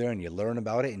you go there and you learn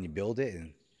about it and you build it.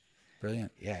 And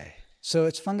Brilliant. Yeah. So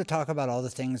it's fun to talk about all the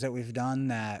things that we've done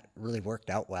that really worked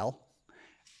out well.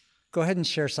 Go ahead and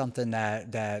share something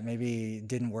that maybe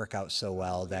didn't work out so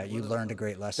well that you learned a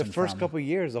great lesson The first from. couple of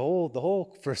years, the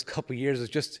whole first couple of years was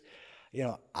just,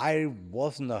 I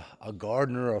wasn't a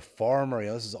gardener or a farmer.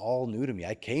 This is all new to me.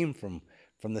 I came from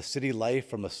the city life,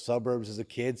 from the suburbs as a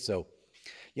kid. So,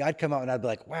 I'd come out and I'd be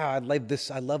like, wow, I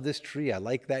love this tree. I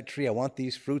like that tree. I want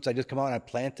these fruits. I just come out and I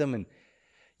plant them, and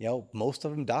most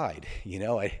of them died.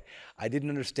 I didn't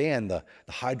understand the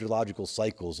hydrological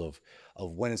cycles of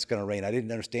when it's going to rain. I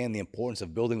didn't understand the importance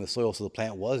of building the soil so the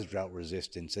plant was drought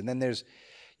resistant. And then there's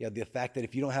the fact that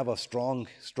if you don't have a strong,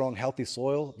 healthy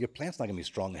soil, your plant's not going to be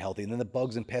strong and healthy. And then the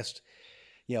bugs and pests,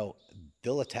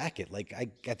 they'll attack it. Like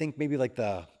I think maybe like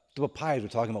the papayas we're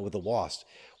talking about with the wasps.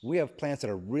 We have plants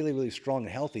that are really, really strong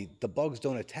and healthy. The bugs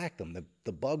don't attack them.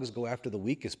 The bugs go after the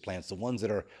weakest plants, the ones that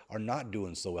are not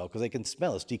doing so well, because they can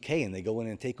smell it's decay, and they go in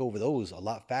and take over those a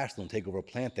lot faster than take over a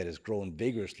plant that is growing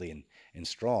vigorously and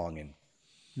strong. And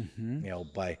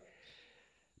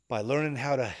by learning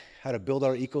how to build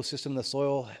our ecosystem in the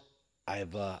soil,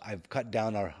 I've cut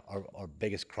down our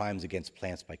biggest crimes against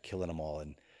plants by killing them all.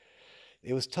 And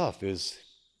it was tough. It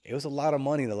was a lot of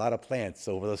money and a lot of plants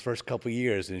over those first couple of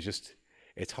years, and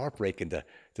it's heartbreaking to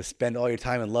spend all your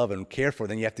time and love and care for it.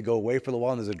 Then you have to go away for a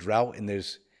while, and there's a drought, and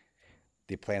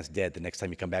the plant's dead the next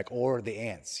time you come back. Or the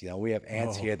ants. We have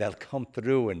ants here that'll come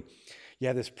through, and you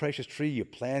have this precious tree. You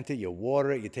plant it, you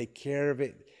water it, you take care of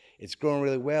it. It's growing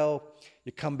really well.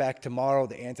 You come back tomorrow,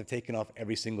 the ants have taken off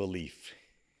every single leaf.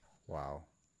 Wow.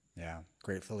 Yeah.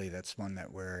 Gratefully, that's one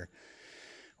that we're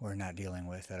not dealing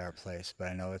with at our place, but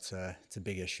I know it's a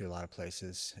big issue a lot of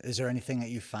places. Is there anything that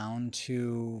you found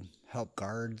to help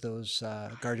guard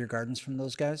your gardens from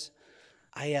those guys?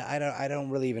 I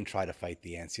don't really even try to fight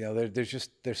the ants.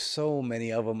 There's so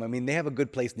many of them. I mean, they have a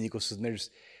good place in the ecosystem.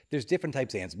 There's different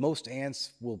types of ants. Most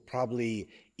ants will probably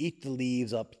eat the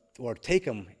leaves up or take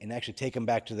them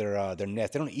back to their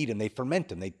nest. They don't eat them. They ferment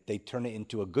them. They turn it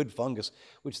into a good fungus,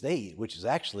 which they eat, which is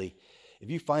actually, if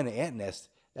you find an ant nest,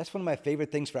 that's one of my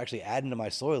favorite things for actually adding to my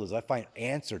soil. Is I find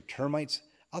ants or termites,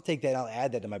 I'll take that and I'll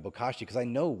add that to my bokashi, because I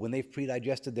know when they've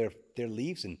pre-digested their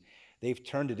leaves and they've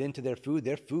turned it into their food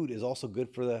is also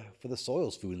good for the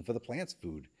soil's food and for the plant's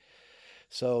food.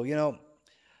 So,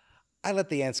 I let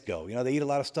the ants go. They eat a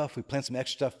lot of stuff. We plant some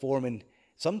extra stuff for them, and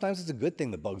sometimes it's a good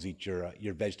thing the bugs eat your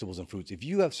vegetables and fruits. If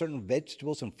you have certain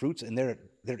vegetables and fruits and they're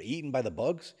eaten by the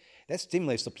bugs, that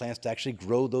stimulates the plants to actually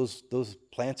grow those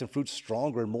plants and fruits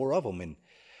stronger and more of them. And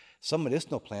some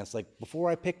medicinal plants, like before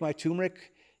I pick my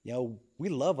turmeric, we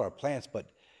love our plants, but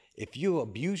if you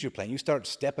abuse your plant, you start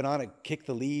stepping on it, kick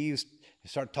the leaves, You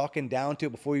start talking down to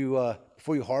it before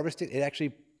you harvest it. It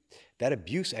actually, that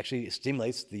abuse actually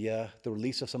stimulates the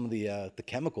release of some of the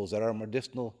chemicals that are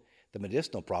the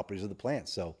medicinal properties of the plant.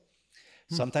 So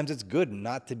sometimes it's good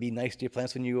not to be nice to your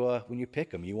plants when you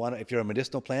pick them. You want to, if you're a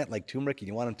medicinal plant like turmeric, and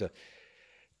you want them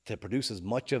to produce as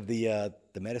much of the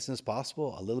medicine as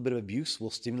possible. A little bit of abuse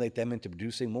will stimulate them into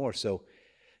producing more. So,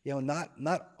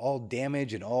 not all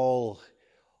damage and all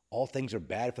things are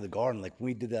bad for the garden. Like when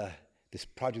we did this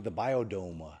project, the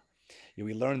Biodome,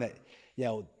 we learned that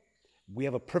we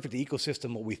have a perfect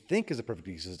ecosystem, what we think is a perfect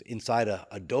ecosystem, inside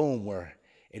a dome where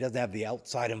it doesn't have the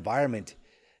outside environment.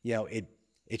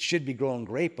 It should be growing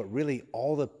great, but really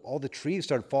all the trees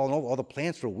started falling over. All the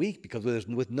plants were weak because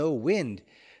with no wind,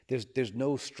 there's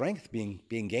no strength being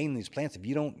gained in these plants. If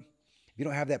you don't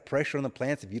have that pressure on the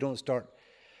plants, if you don't start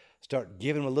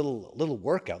giving them a little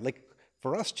workout, like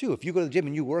for us too, if you go to the gym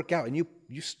and you work out and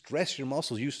you stress your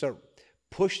muscles, you start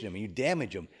pushing them and you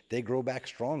damage them, they grow back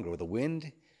stronger. With the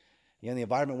wind, the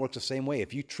environment works the same way.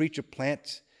 If you treat your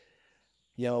plants,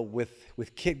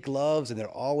 with kid gloves and they're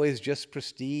always just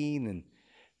pristine, and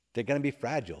they're going to be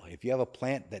fragile. If you have a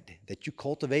plant that you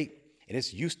cultivate and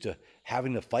it's used to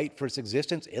having to fight for its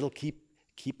existence, it'll keep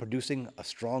producing a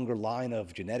stronger line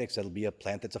of genetics. That'll be a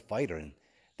plant that's a fighter, and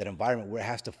that environment where it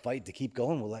has to fight to keep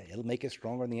going, it'll make it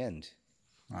stronger in the end.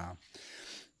 Wow.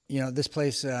 This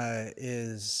place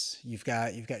you've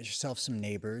got yourself some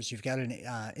neighbors. You've got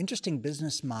an interesting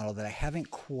business model that I haven't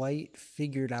quite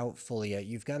figured out fully yet.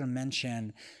 You've got to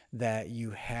mention that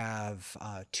you have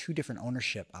 2 different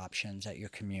ownership options at your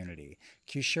community.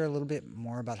 Can you share a little bit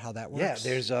more about how that works?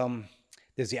 Yeah,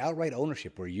 there's the outright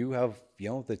ownership where you have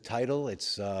the title.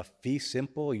 It's fee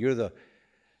simple. You're the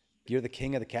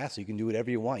king of the castle. You can do whatever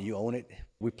you want. You own it.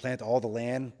 We plant all the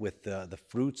land with the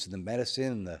fruits and the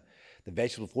medicine and the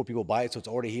vegetables before people buy it, so it's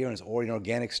already here and it's already in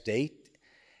organic state.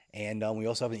 And we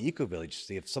also have an eco-village.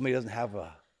 See, if somebody doesn't have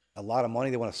a lot of money,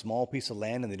 they want a small piece of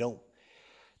land, and they don't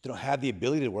have the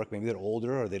ability to work. Maybe they're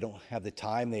older, or they don't have the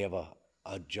time. They have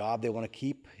a job they want to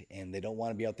keep, and they don't want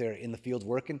to be out there in the fields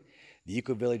working. The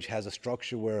eco-village has a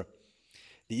structure where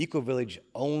the eco-village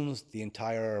owns the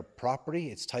entire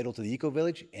property. It's titled to the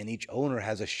eco-village, and each owner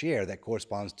has a share that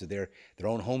corresponds to their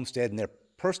own homestead and their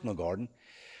personal garden.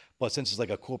 But since it's like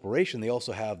a corporation, they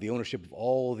also have the ownership of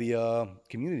all the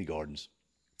community gardens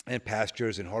and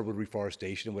pastures and hardwood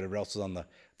reforestation and whatever else is on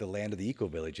the land of the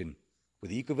eco-village. And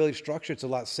with the eco-village structure, it's a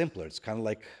lot simpler. It's kind of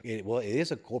like, it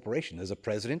is a corporation. There's a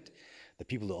president. The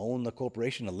people who own the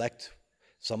corporation elect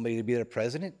somebody to be their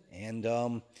president, and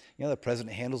the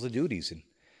president handles the duties. And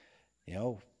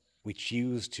we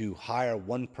choose to hire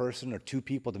one person or 2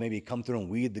 people to maybe come through and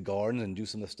weed the gardens and do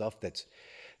some of the stuff that's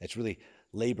really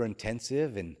labor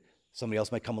intensive, and somebody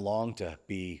else might come along to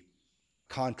be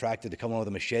contracted to come along with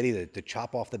a machete to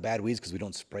chop off the bad weeds, because we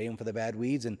don't spray them for the bad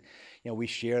weeds. And we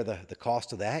share the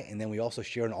cost of that, and then we also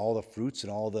share in all the fruits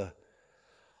and all the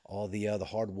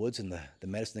hardwoods and the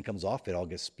medicine that comes off it. All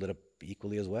gets split up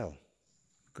equally as well.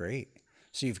 Great.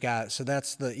 So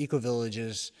that's the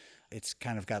eco-villages. It's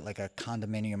kind of got like a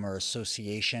condominium or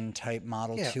association type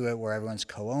model to it, where everyone's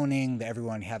co-owning.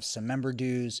 Everyone has some member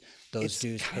dues. Those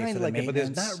dues pay for the maintenance. But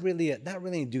there's not really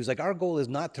any dues. Like, our goal is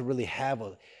not to really have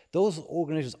those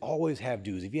organizations always have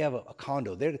dues. If you have a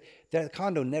condo, the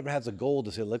condo never has a goal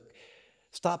to say, look,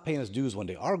 stop paying us dues one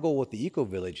day. Our goal with the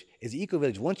eco-village is the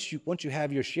eco-village, once you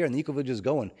have your share and the eco-village is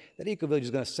going, that eco-village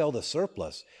is going to sell the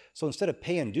surplus. So instead of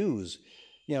paying dues,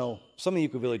 some of the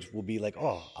eco-village will be like,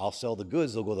 oh, I'll sell the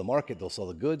goods. They'll go to the market. They'll sell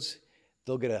the goods.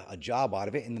 They'll get a job out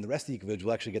of it. And then the rest of the eco-village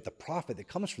will actually get the profit that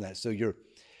comes from that. So your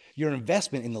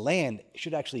investment in the land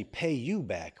should actually pay you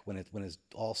back when it's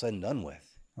all said and done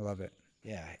with. I love it.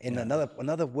 Yeah. And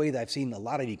another way that I've seen a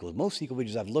lot of most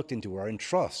eco-villages I've looked into are in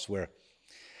trusts, where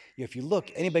if you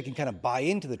look, anybody can kind of buy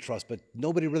into the trust, but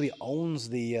nobody really owns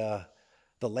the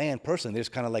land personally. They're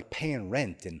just kind of like paying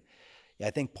rent. And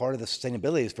I think part of the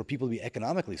sustainability is for people to be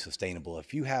economically sustainable.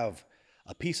 If you have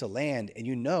a piece of land and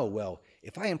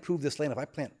if I improve this land, if I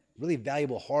plant really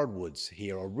valuable hardwoods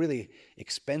here or really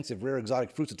expensive, rare,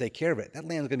 exotic fruits to take care of it, that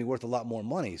land is going to be worth a lot more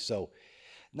money. So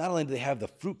not only do they have the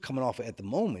fruit coming off at the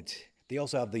moment, they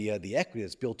also have the equity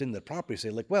that's built into the property.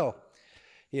 Say, like,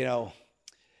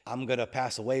 I'm going to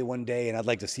pass away one day and I'd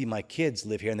like to see my kids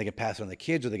live here, and they can pass it on to the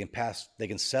kids, or they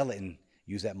can sell it and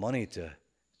use that money to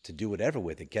do whatever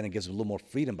with it. Kind of gives them a little more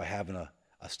freedom by having a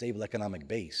stable economic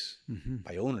base,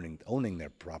 by owning their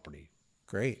property.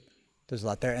 Great. There's a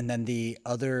lot there. And then the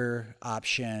other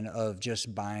option of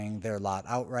just buying their lot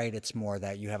outright, it's more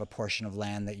that you have a portion of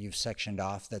land that you've sectioned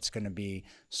off that's going to be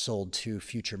sold to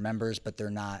future members, but they're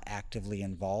not actively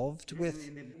involved with.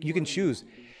 You can choose.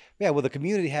 Yeah, well, the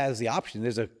community has the option.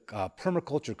 There's a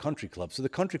permaculture country club. So the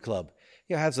country club,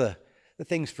 has the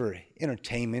things for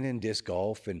entertainment and disc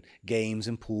golf and games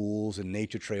and pools and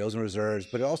nature trails and reserves.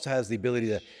 But it also has the ability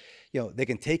to, they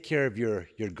can take care of your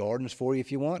gardens for you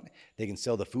if you want. They can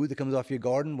sell the food that comes off your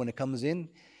garden when it comes in,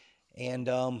 and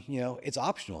it's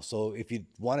optional. So if you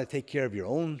want to take care of your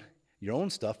own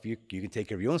stuff, you can take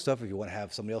care of your own stuff. If you want to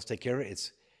have somebody else take care of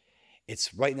it,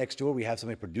 it's right next door. We have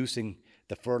somebody producing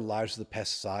the fertilizer, the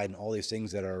pesticide, and all these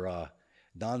things that are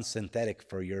non-synthetic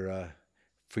for your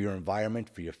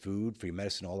environment, for your food, for your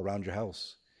medicine, all around your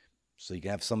house. So you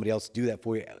can have somebody else do that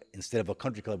for you instead of a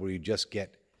country club where you just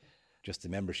get the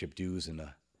membership dues and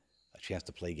a chance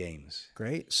to play games.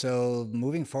 Great. So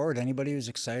moving forward, anybody who's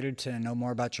excited to know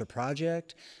more about your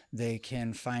project, they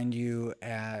can find you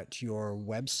at your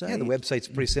website. Yeah, the website's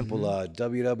pretty simple.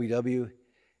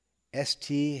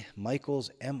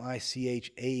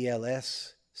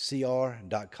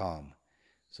 www.stmichaelscr.com.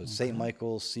 So it's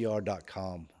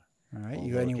stmichaelscr.com. All right.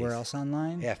 You anywhere else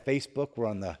online? Yeah, Facebook. We're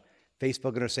on the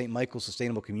Facebook under St. Michael's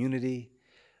Sustainable Community.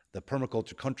 The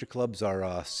Permaculture Country Clubs are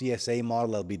a CSA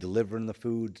model that'll be delivering the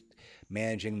food,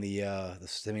 managing the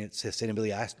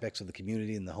sustainability aspects of the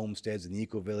community and the homesteads and the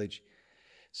eco-village.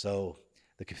 So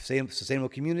the Sustainable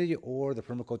Community or the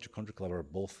Permaculture Country Club are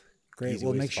both great.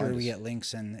 We'll make sure we get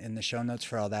links in the show notes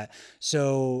for all that.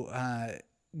 So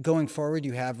going forward,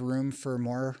 you have room for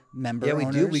more member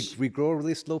owners? Yeah, we do. We grow a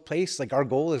really slow pace. Like our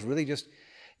goal is really just,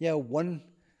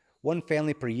 one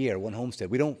family per year, one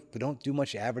homestead. We don't do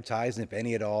much advertising, if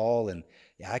any at all. And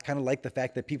I kind of like the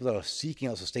fact that people that are seeking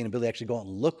out sustainability actually go out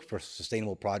and look for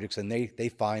sustainable projects, and they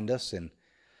find us. And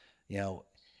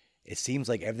it seems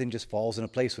like everything just falls into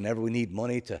place whenever we need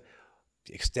money to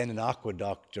extend an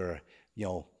aqueduct, or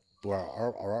where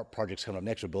our art project's coming up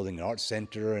next. We're building an art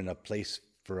center and a place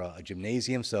for a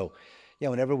gymnasium. So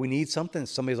whenever we need something,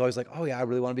 somebody's always like, oh yeah, I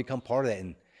really want to become part of that.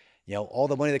 And all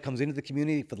the money that comes into the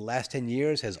community for the last 10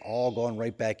 years has all gone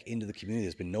right back into the community.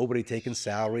 There's been nobody taking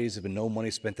salaries. There's been no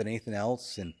money spent on anything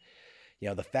else. And,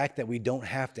 the fact that we don't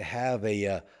have to have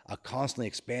a constantly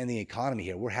expanding economy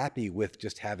here. We're happy with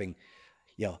just having,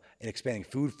 an expanding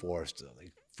food forest,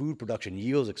 like food production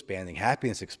yields expanding,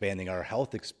 happiness expanding, our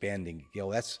health expanding.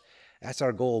 That's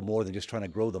our goal more than just trying to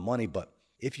grow the money. But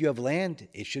if you have land,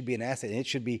 it should be an asset, and it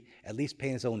should be at least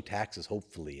paying its own taxes,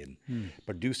 hopefully, and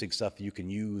producing stuff you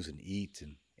can use and eat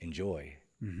and enjoy.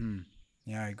 Mm-hmm.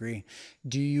 Yeah, I agree.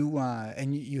 Do you,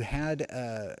 and you had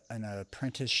an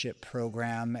apprenticeship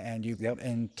program, and you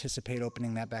anticipate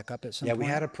opening that back up at some point? Yeah, we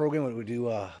had a program where we do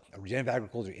a regenerative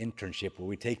agriculture internship where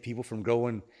we take people from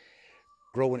growing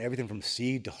everything from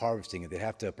seed to harvesting it. They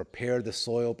have to prepare the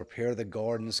soil, prepare the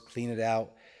gardens, clean it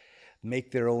out,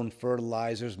 make their own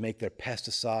fertilizers, make their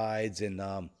pesticides, and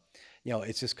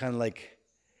it's just kind of like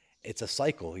it's a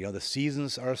cycle. The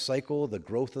seasons are a cycle, the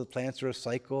growth of the plants are a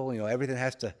cycle. Everything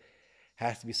has to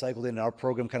be cycled in. Our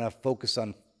program kind of focus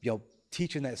on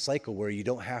teaching that cycle where you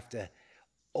don't have to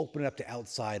open it up to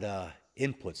outside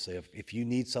inputs. So if you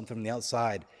need something from the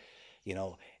outside,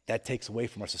 that takes away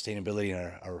from our sustainability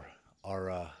and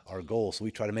our goals. So we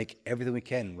try to make everything we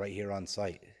can right here on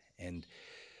site. And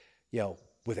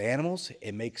with animals,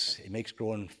 it makes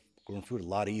growing food a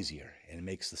lot easier, and it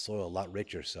makes the soil a lot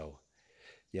richer. So,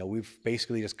 we've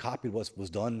basically just copied what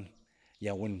was done,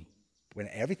 when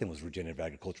everything was regenerative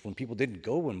agriculture, when people didn't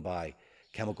go and buy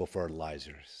chemical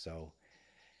fertilizers. So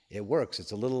it works.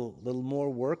 It's a little more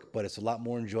work, but it's a lot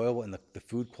more enjoyable, and the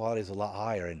food quality is a lot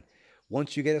higher. And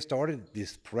once you get it started,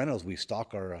 these perennials we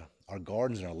stock our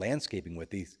gardens and our landscaping with,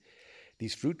 these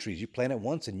fruit trees, you plant it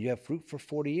once and you have fruit for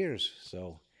 40 years.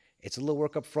 So it's a little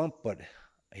work up front, but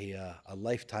a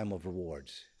lifetime of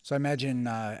rewards. So I imagine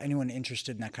anyone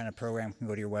interested in that kind of program can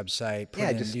go to your website.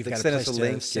 You've got send a us place a to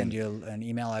link, send you an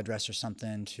email address or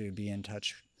something to be in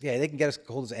touch. Yeah, they can get us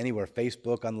hold us anywhere.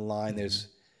 Facebook, on the line. There's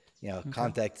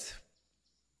contact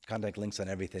links on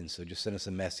everything. So just send us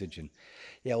a message, and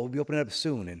we'll be opening up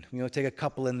soon. And take a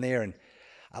couple in there. And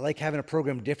I like having a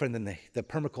program different than the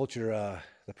permaculture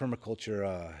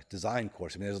design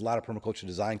course. I mean, there's a lot of permaculture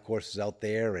design courses out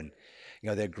there, and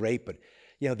they're great, but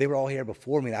they were all here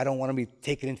before me, and I don't want to be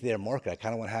taken into their market. I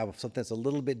kind of want to have something that's a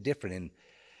little bit different. And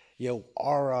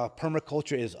our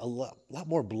permaculture is a lot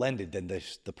more blended than the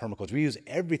permaculture. We use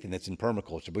everything that's in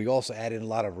permaculture, but we also add in a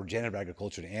lot of regenerative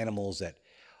agriculture and animals that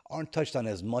aren't touched on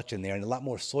as much in there, and a lot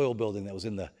more soil building that was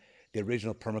in the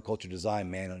original permaculture design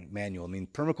manual. I mean,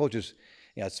 permaculture is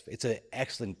it's an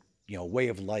excellent way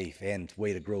of life and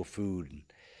way to grow food.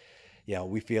 And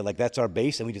we feel like that's our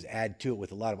base, and we just add to it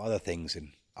with a lot of other things. And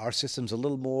our system's a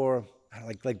little more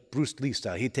like Bruce Lee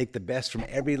style. He'd take the best from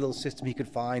every little system he could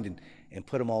find and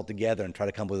put them all together and try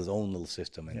to come up with his own little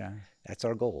system. And that's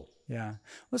our goal. Yeah.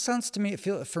 Well, it sounds to me,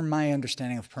 from my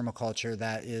understanding of permaculture,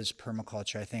 that is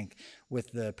permaculture. I think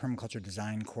with the permaculture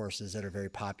design courses that are very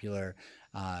popular,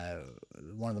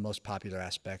 one of the most popular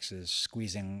aspects is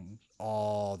squeezing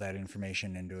all that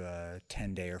information into a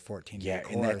 10-day or 14-day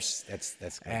course.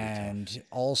 That's and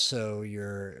also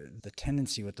the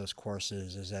tendency with those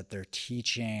courses is that they're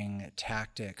teaching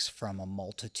tactics from a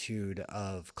multitude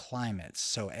of climates.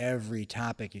 So every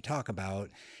topic you talk about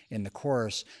in the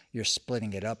course, you're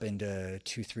splitting it up into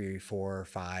 2, 3, 4,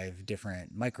 5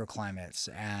 different microclimates.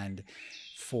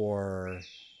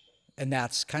 And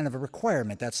that's kind of a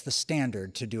requirement. That's the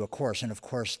standard to do a course. And of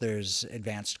course, there's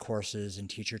advanced courses and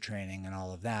teacher training and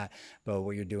all of that. But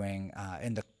what you're doing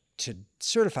to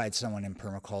certify someone in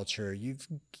permaculture,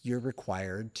 you're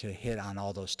required to hit on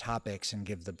all those topics and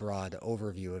give the broad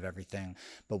overview of everything.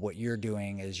 But what you're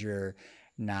doing is you're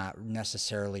not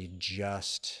necessarily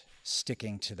just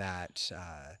sticking to that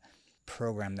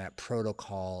program, that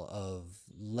protocol of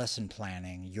lesson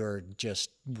planning. You're just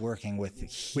working with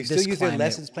we still use their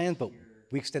lessons plans, but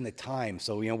we extend the time.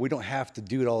 So we don't have to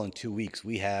do it all in 2 weeks.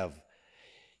 We have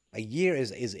a year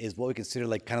is what we consider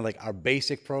kind of like our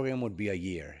basic program would be a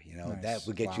year. Nice. That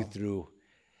would get you through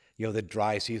the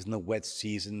dry season, the wet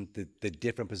season, the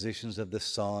different positions of the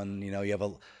sun. You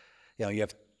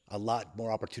have a lot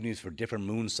more opportunities for different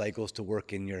moon cycles to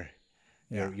work in your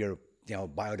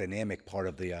biodynamic part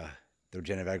of the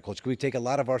regenerative agriculture. We take a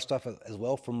lot of our stuff as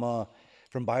well from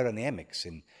biodynamics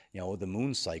and the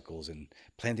moon cycles and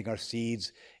planting our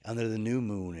seeds under the new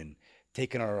moon and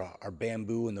taking our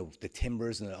bamboo and the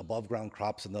timbers and the above ground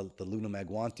crops and the Luna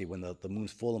Magwanti when the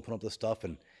moon's full and put up the stuff,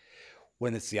 and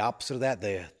when it's the opposite of that,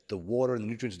 the water and the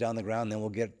nutrients down the ground, then we'll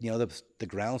get the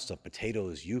ground stuff,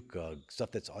 potatoes, yucca,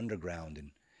 stuff that's underground.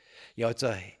 And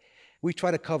we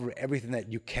try to cover everything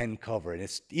that you can cover, and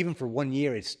it's even for 1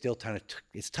 year, it's still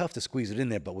it's tough to squeeze it in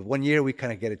there. But with 1 year, we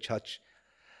kind of get a touch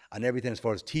on everything as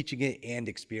far as teaching it and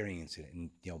experiencing it,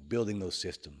 and building those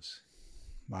systems.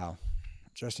 Wow,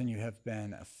 Justin, you have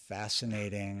been a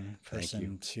fascinating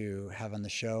person to have on the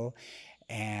show,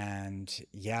 and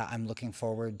I'm looking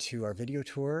forward to our video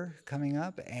tour coming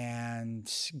up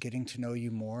and getting to know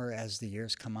you more as the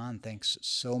years come on. Thanks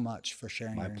so much for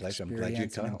sharing your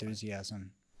experience and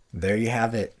enthusiasm. There you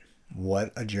have it.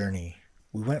 What a journey.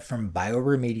 We went from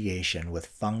bioremediation with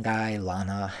fungi,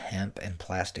 lana, hemp, and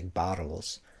plastic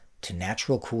bottles to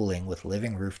natural cooling with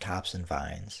living rooftops and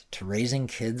vines, to raising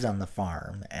kids on the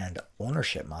farm and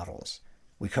ownership models.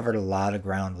 We covered a lot of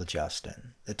ground with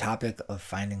Justin. The topic of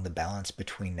finding the balance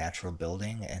between natural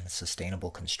building and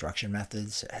sustainable construction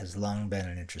methods has long been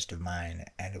an interest of mine,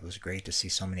 and it was great to see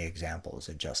so many examples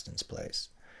at Justin's place.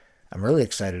 I'm really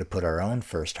excited to put our own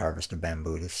first harvest of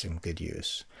bamboo to some good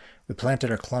use. We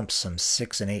planted our clumps some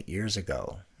 6 and 8 years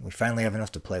ago. We finally have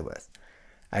enough to play with.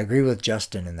 I agree with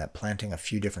Justin in that planting a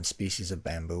few different species of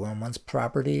bamboo on one's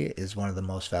property is one of the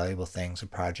most valuable things a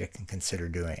project can consider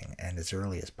doing, and as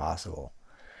early as possible.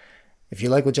 If you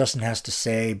like what Justin has to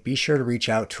say, be sure to reach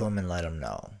out to him and let him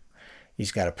know.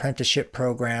 He's got apprenticeship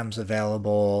programs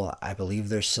available. I believe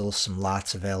there's still some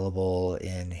lots available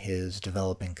in his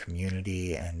developing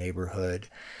community and neighborhood.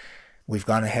 We've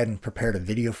gone ahead and prepared a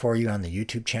video for you on the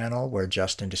YouTube channel where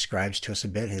Justin describes to us a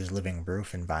bit his living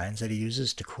roof and vines that he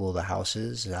uses to cool the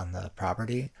houses on the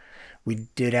property. We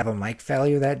did have a mic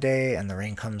failure that day and the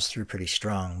rain comes through pretty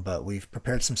strong, but we've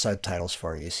prepared some subtitles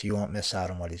for you so you won't miss out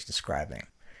on what he's describing.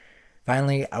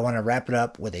 Finally, I want to wrap it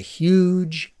up with a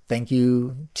huge thank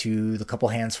you to the couple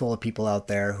handful of people out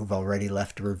there who've already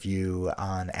left a review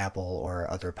on Apple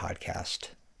or other podcast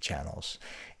channels.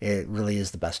 It really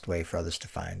is the best way for others to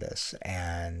find us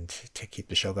and to keep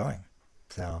the show going.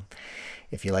 So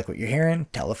if you like what you're hearing,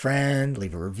 tell a friend,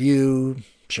 leave a review,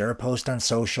 share a post on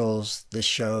socials. This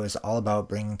show is all about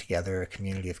bringing together a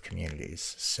community of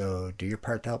communities. So do your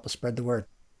part to help us spread the word.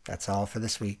 That's all for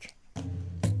this week.